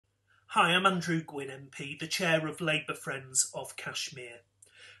Hi, I'm Andrew Gwynn MP, the Chair of Labour Friends of Kashmir.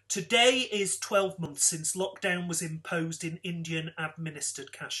 Today is 12 months since lockdown was imposed in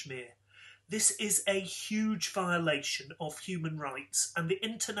Indian-administered Kashmir. This is a huge violation of human rights, and the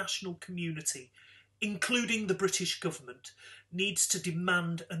international community, including the British government, needs to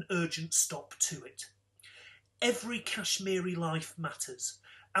demand an urgent stop to it. Every Kashmiri life matters,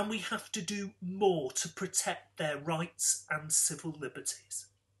 and we have to do more to protect their rights and civil liberties.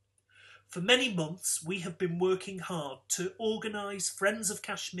 For many months, we have been working hard to organise Friends of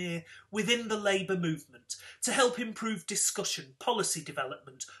Kashmir within the Labour movement to help improve discussion, policy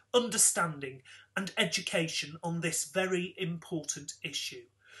development, understanding and education on this very important issue.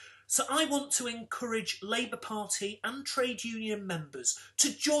 So I want to encourage Labour Party and trade union members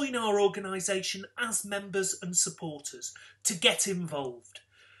to join our organisation as members and supporters to get involved.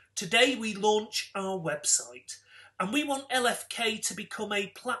 Today we launch our website. And we want LFK to become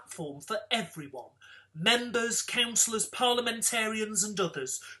a platform for everyone, members, councillors, parliamentarians and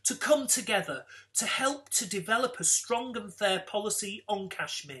others, to come together to help to develop a strong and fair policy on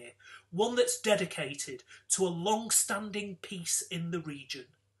Kashmir, one that's dedicated to a long-standing peace in the region.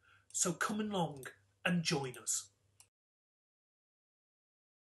 So come along and join us.